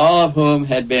 all of whom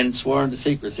had been sworn to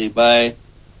secrecy by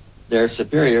their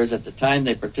superiors at the time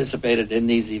they participated in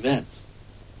these events.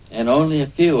 And only a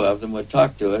few of them would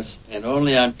talk to us, and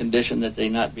only on condition that they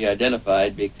not be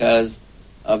identified because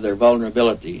of their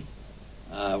vulnerability.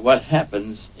 What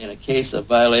happens in a case of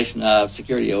violation of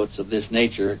security oaths of this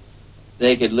nature,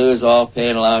 they could lose all pay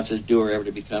and allowances, due or ever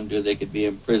to become due. They could be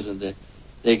imprisoned.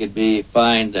 They could be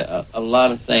fined a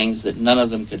lot of things that none of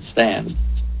them could stand.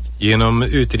 Genom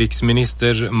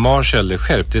utrikesminister Marshall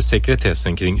skärptes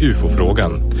sekretessen kring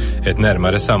UFO-frågan. Ett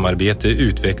närmare samarbete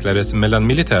utvecklades mellan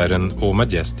militären och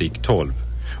Majestic 12.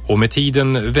 Och med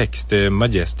tiden växte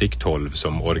Majestic 12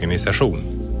 som organisation.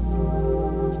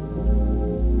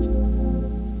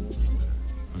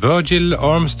 Virgil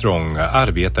Armstrong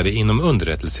arbetade inom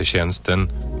underrättelsetjänsten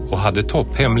och hade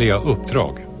topphemliga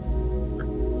uppdrag.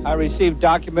 I received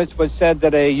documents which said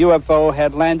that a UFO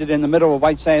had landed in the middle of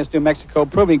White Sands, New Mexico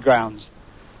proving grounds,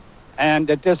 and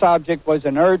that this object was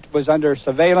inert, was under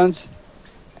surveillance,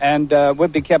 and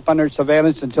would be kept under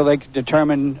surveillance until they could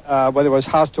determine whether it was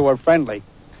hostile or friendly.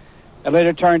 It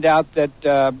later turned out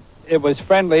that it was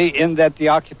friendly in that the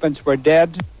occupants were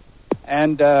dead,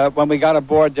 and when we got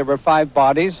aboard there were 5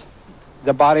 bodies.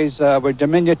 The bodies were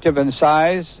diminutive in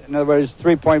size, in other words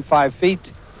 3.5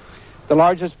 feet. The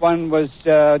largest one was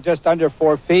just under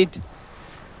 4 feet.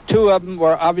 2 of them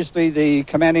were obviously the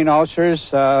commanding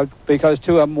officers because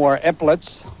 2 of them wore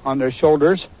epaulets on their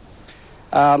shoulders.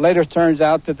 Later turns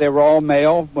out that they were all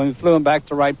male. When we flew them back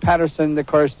to Wright-Patterson, of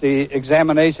course, the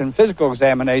examination, physical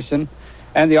examination,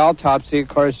 and the autopsy, of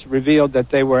course, revealed that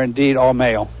they were indeed all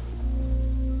male.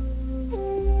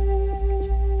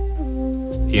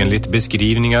 Enligt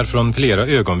beskrivningar från flera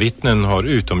ögonvittnen har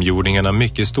utomjordingarna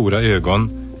mycket stora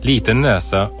ögon, liten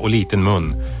näsa och liten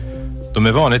mun. De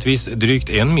är vanligtvis drygt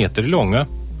 1 meter långa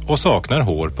och saknar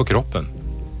hår på kroppen.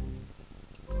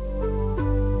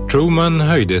 Truman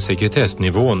höjde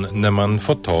sekretessnivån när man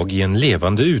fått tag i en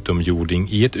levande utomjording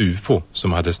i ett UFO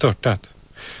som hade störtat.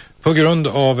 På grund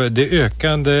av det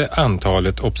ökande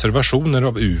antalet observationer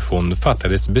av UFOn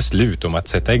fattades beslut om att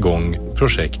sätta igång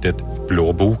projektet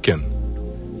Blå boken,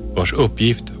 vars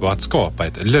uppgift var att skapa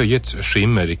ett löjets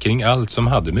skimmer kring allt som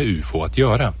hade med UFO att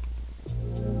göra.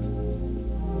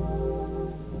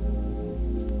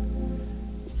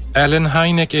 Alan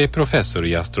Hynek är professor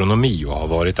i astronomi och har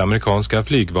varit amerikanska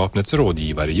flygvapnets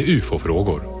rådgivare i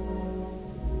UFO-frågor.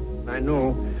 I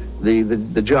know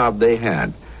the job they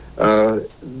had.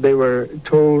 They were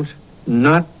told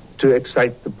not to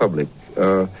excite the public.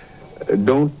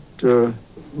 Don't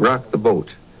rock the boat.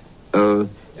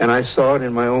 And I saw it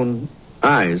in my own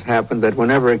eyes happen that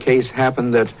whenever a case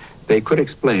happened that they could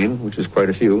explain, which is quite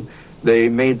a few, they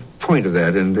made point of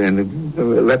that and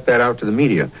let that out to the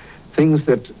media. Things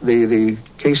that the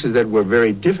cases that were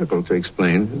very difficult to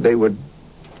explain, they would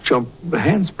jump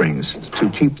handsprings to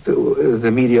keep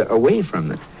the media away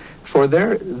from it. For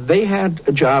they had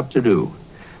a job to do,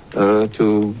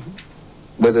 to,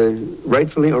 whether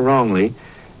rightfully or wrongly,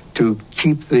 to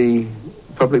keep the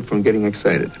public from getting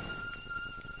excited.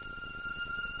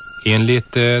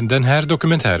 Enligt den här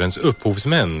dokumentärens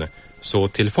upphovsmän så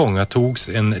tillfångatogs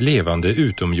en levande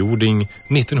utomjording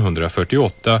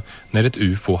 1948 när ett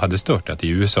UFO hade störtat i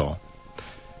USA.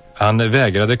 Han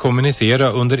vägrade kommunicera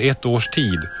under 1 års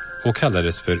tid och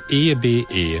kallades för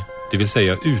EBE, det vill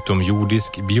säga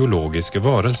utomjordisk biologisk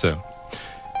varelse.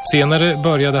 Senare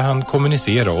började han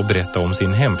kommunicera och berätta om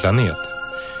sin hemplanet.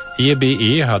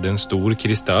 EBE hade en stor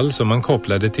kristall som man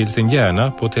kopplade till sin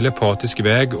hjärna på telepatisk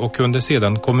väg och kunde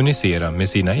sedan kommunicera med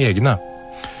sina egna.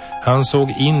 Han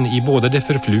såg in i både det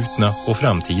förflutna och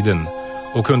framtiden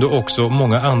och kunde också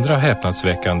många andra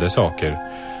häpnadsväckande saker.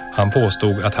 Han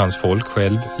påstod att hans folk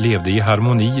själv levde i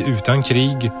harmoni utan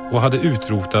krig och hade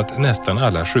utrotat nästan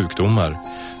alla sjukdomar.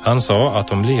 Han sa att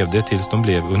de levde tills de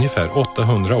blev ungefär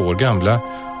 800 år gamla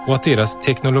och att deras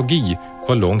teknologi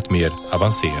var långt mer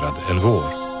avancerad än vår.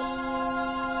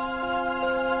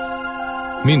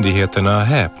 Myndigheterna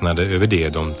häpnade över det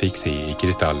de fick se i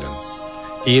kristallen.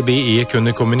 EBE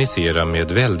kunde kommunicera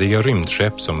med väldiga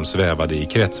rymdskepp som svävade i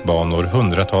kretsbanor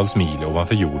hundratals mil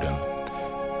ovanför jorden.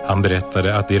 Han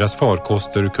berättade att deras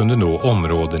farkoster kunde nå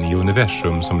områden i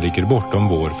universum som ligger bortom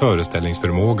vår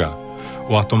föreställningsförmåga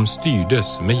och att de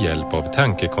styrdes med hjälp av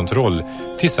tankekontroll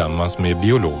tillsammans med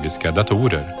biologiska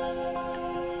datorer.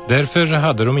 Därför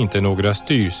hade de inte några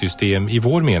styrsystem i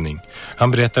vår mening.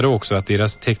 Han berättade också att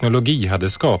deras teknologi hade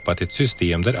skapat ett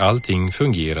system där allting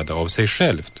fungerade av sig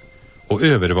självt och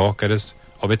övervakades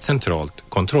av ett centralt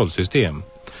kontrollsystem.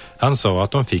 Han sa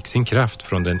att de fick sin kraft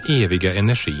från den eviga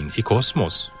energin i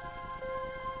kosmos.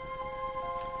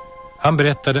 Han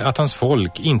berättade att hans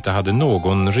folk inte hade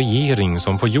någon regering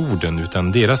som på jorden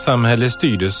utan deras samhälle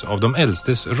styrdes av de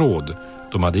äldstes råd.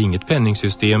 De hade inget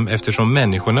penningsystem eftersom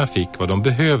människorna fick vad de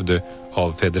behövde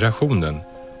av federationen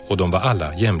och de var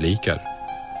alla jämlikar.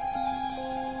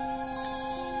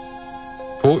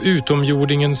 På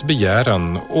utomjordingens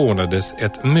begäran ordnades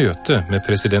ett möte med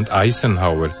president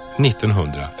Eisenhower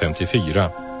 1954.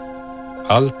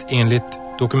 Allt enligt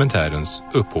dokumentärens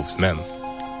upphovsmän.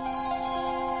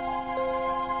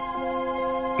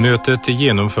 Mötet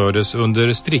genomfördes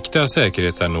under strikta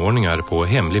säkerhetsanordningar på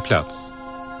hemlig plats.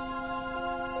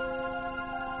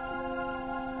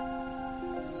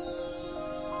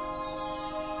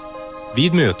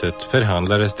 Vid mötet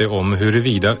förhandlades det om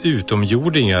huruvida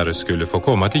utomjordingar skulle få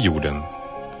komma till jorden.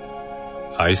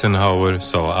 Eisenhower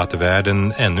sa att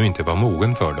världen ännu inte var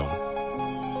mogen för dem.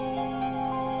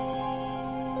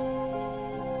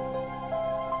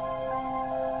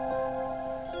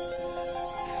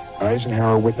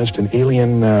 Eisenhower witnessed an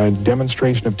alien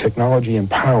demonstration of technology and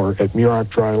power at Muroc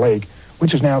Dry Lake,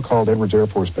 which is now called Edwards Air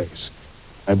Force Base.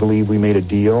 I believe we made a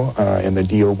deal, and the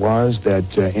deal was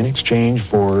that in exchange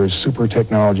for super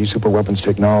technology, super weapons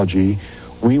technology,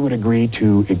 we would agree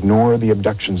to ignore the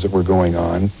abductions that were going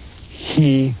on.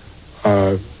 He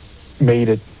made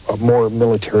it more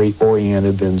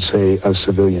military-oriented than, say, a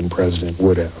civilian president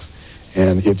would have.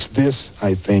 And it's this,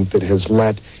 I think, that has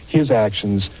his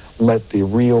actions let the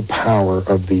real power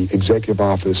of the executive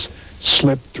office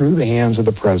slip through the hands of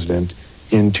the president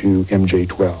into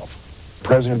MJ-12. The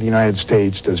President of the United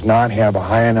States does not have a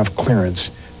high enough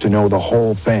clearance to know the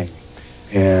whole thing.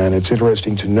 And it's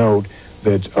interesting to note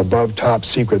that above top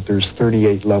secret, there's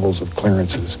 38 levels of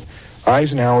clearances.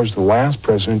 Eisenhower's the last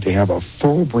president to have a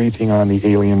full briefing on the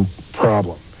alien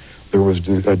problem. There was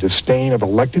a disdain of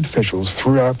elected officials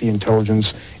throughout the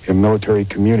intelligence and military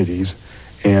communities,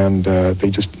 and they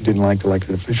just didn't like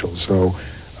elected officials. So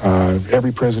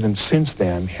Every president since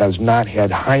then has not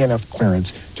had high enough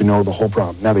clearance to know the whole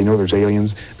problem. Now they know there's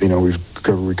aliens, they know we've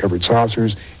recovered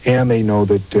saucers, and they know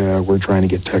that we're trying to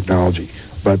get technology.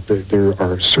 But there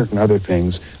are certain other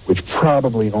things which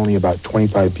probably only about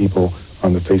 25 people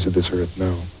on the face of this earth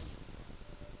know.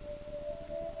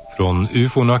 Från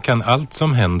UFO:na kan allt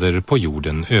som händer på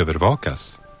jorden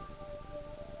övervakas.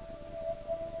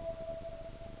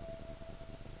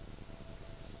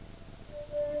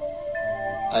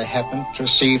 I happened to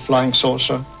see flying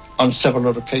saucer on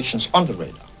several occasions on the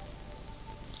radar.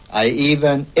 I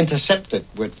even intercepted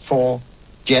with 4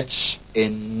 jets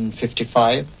in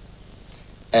 55,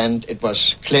 and it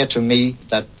was clear to me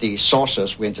that the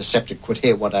saucers we intercepted could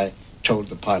hear what I told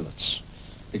the pilots,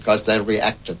 because they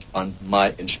reacted on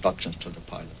my instructions to the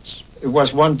pilots. It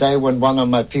was one day when one of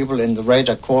my people in the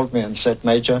radar called me and said,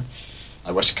 "Major,"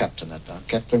 I was captain at that,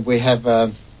 "Captain, we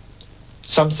have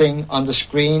something on the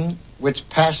screen which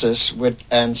passes with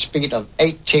a speed of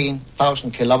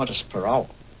 18,000 kilometers per hour."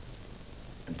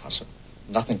 Impossible.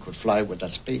 Nothing could fly with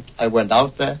that speed. I went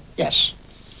out there, yes.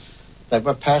 They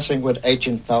were passing with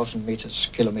 18,000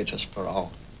 kilometers per hour.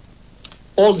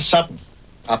 All of a sudden,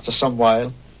 after some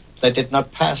while, they did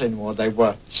not pass anymore. They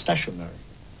were stationary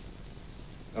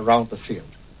around the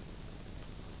field.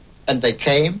 And they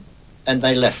came and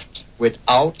they left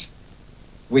without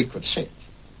we could see it.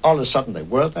 All of a sudden they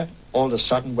were there. All of a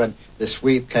sudden when the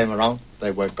sweep came around,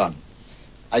 they were gone.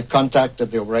 I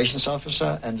contacted the operations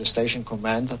officer and the station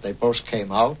commander. They both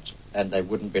came out and they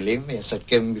wouldn't believe me. I said,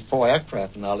 "Give me 4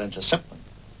 aircraft and I'll intercept them."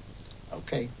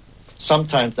 Okay.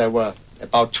 Sometimes there were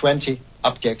about 20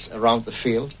 objects around the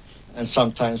field, and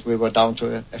sometimes we were down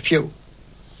to a few.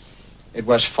 It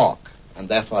was fog, and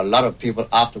therefore a lot of people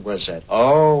afterwards said,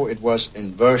 "Oh, it was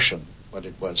inversion," but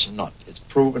it was not. It's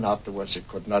proven afterwards it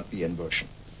could not be inversion,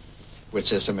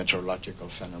 which is a meteorological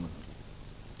phenomenon.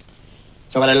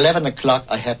 So at 11 o'clock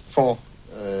I had 4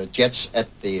 jets at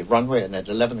the runway, and at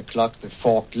 11 o'clock the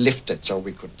fog lifted so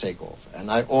we could take off. And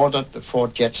I ordered the 4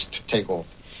 jets to take off.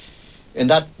 In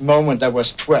that moment there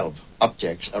was 12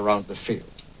 objects around the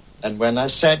field. And when I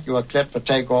said you are cleared for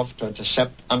takeoff to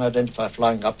intercept unidentified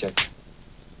flying objects,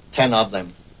 10 of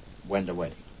them went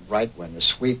away. Right when the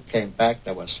sweep came back,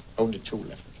 there was only 2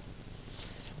 left.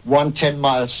 One 10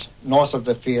 miles north of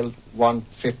the field, one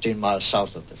 15 miles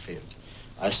south of the field.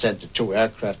 I sent the 2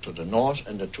 aircraft to the north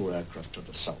and the 2 aircraft to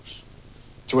the south.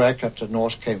 2 aircraft to the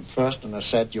north came first, and I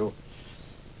said, your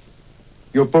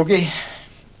boogie,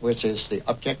 which is the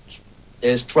object,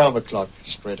 is 12 o'clock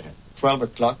straight ahead. 12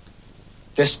 o'clock,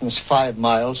 distance 5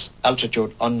 miles,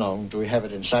 altitude unknown. Do we have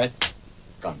it in sight?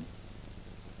 Gone.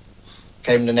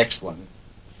 Came the next one.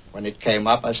 When it came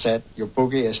up, I said, your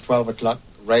boogie is 12 o'clock,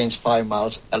 range 5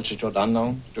 miles, altitude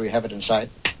unknown. Do we have it in sight?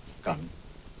 Gone.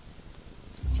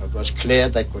 So it was clear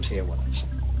they could hear what I said.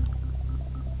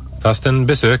 Fastän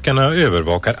besökarna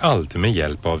övervakar allt med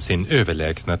hjälp av sin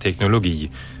överlägsna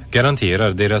teknologi,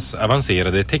 garanterar deras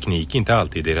avancerade teknik inte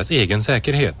alltid deras egen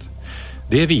säkerhet.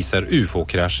 Det visar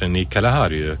UFO-kraschen i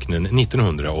Kalahariöknen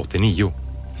 1989.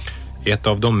 Ett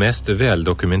av de mest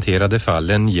väldokumenterade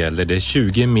fallen gäller det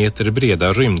 20 meter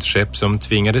breda rymdskepp som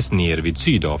tvingades ner vid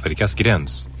Sydafrikas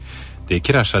gräns. Det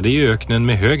kraschade i öknen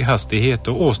med hög hastighet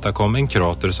och åstadkom en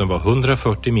krater som var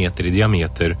 140 meter i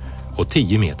diameter och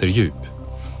 10 meter djup.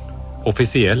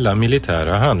 Officiella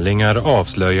militära handlingar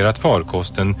avslöjar att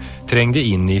farkosten trängde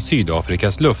in i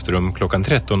Sydafrikas luftrum klockan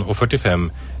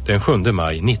 13:45 den 7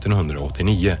 maj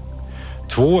 1989.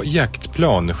 2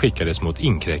 jaktplan skickades mot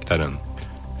inkräktaren.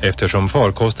 Eftersom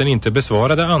farkosten inte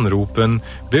besvarade anropen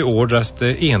beordras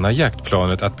det ena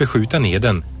jaktplanet att beskjuta ner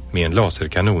den med en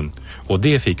laserkanon, och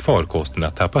det fick farkosten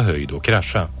att tappa höjd och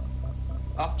krascha.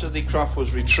 After the craft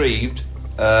was retrieved,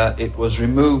 it was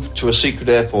removed to a secret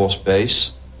Air Force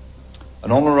base,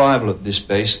 and on arrival at this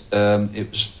base, it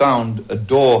was found a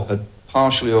door had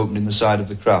partially opened in the side of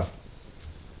the craft.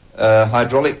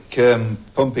 Hydraulic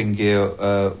pumping gear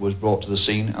was brought to the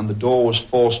scene, and the door was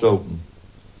forced open.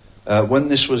 When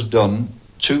this was done,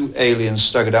 2 aliens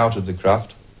staggered out of the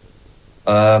craft,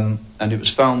 and it was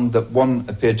found that one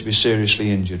appeared to be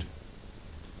seriously injured.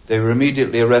 They were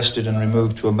immediately arrested and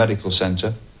removed to a medical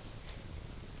centre,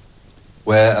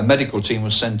 where a medical team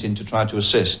was sent in to try to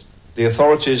assist. The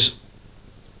authorities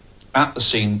at the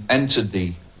scene entered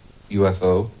the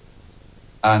UFO,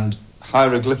 and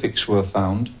hieroglyphics were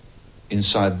found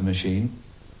inside the machine,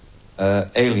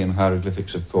 alien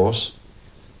hieroglyphics of course,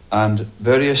 and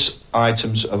various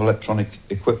items of electronic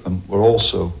equipment were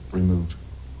also removed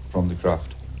from the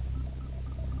craft.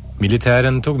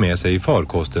 Militären tog med sig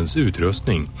farkostens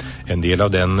utrustning. En del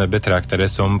av den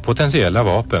betraktades som potentiella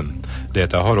vapen.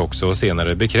 Detta har också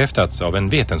senare bekräftats av en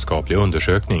vetenskaplig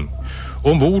undersökning.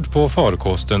 Ombord på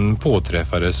farkosten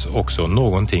påträffades också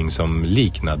någonting som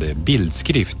liknade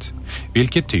bildskrift,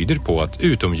 vilket tyder på att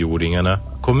utomjordingarna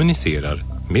kommunicerar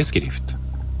med skrift.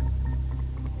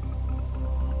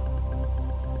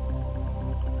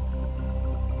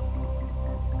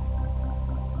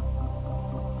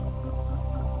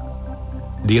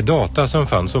 De data som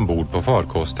fanns ombord på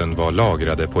farkosten var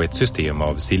lagrade på ett system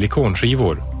av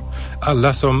silikonskivor.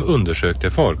 Alla som undersökte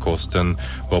farkosten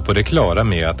var på det klara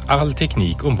med att all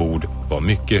teknik ombord var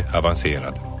mycket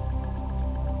avancerad.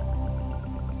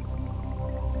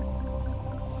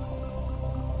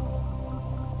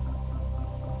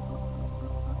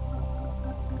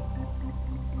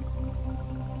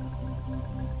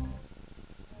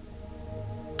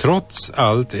 Trots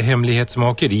allt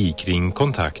hemlighetsmakeri kring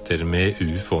kontakter med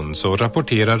UFOn så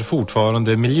rapporterar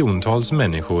fortfarande miljontals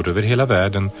människor över hela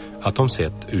världen att de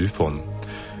sett UFOn.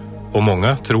 Och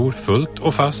många tror fullt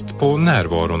och fast på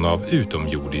närvaron av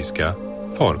utomjordiska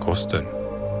farkoster.